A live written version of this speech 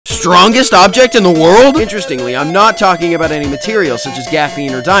strongest object in the world? Interestingly, I'm not talking about any material such as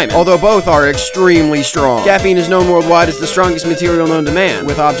graphene or diamond, although both are extremely strong. Graphene is known worldwide as the strongest material known to man,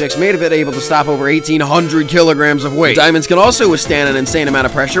 with objects made of it able to stop over 1,800 kilograms of weight. Diamonds can also withstand an insane amount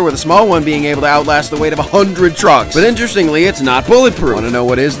of pressure, with a small one being able to outlast the weight of 100 trucks. But interestingly, it's not bulletproof. Want to know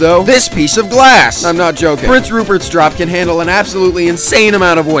what is, though? This piece of glass! I'm not joking. Prince Rupert's drop can handle an absolutely insane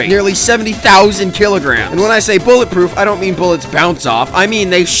amount of weight, nearly 70,000 kilograms. And when I say bulletproof, I don't mean bullets bounce off, I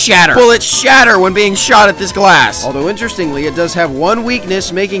mean they shatter. Bullets shatter when being shot at this glass. Although interestingly, it does have one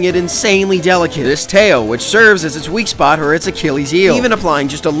weakness, making it insanely delicate. This tail, which serves as its weak spot or its Achilles heel. Even applying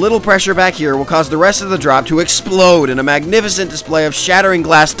just a little pressure back here will cause the rest of the drop to explode in a magnificent display of shattering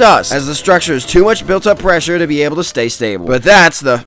glass dust, as the structure is too much built up pressure to be able to stay stable. But that's the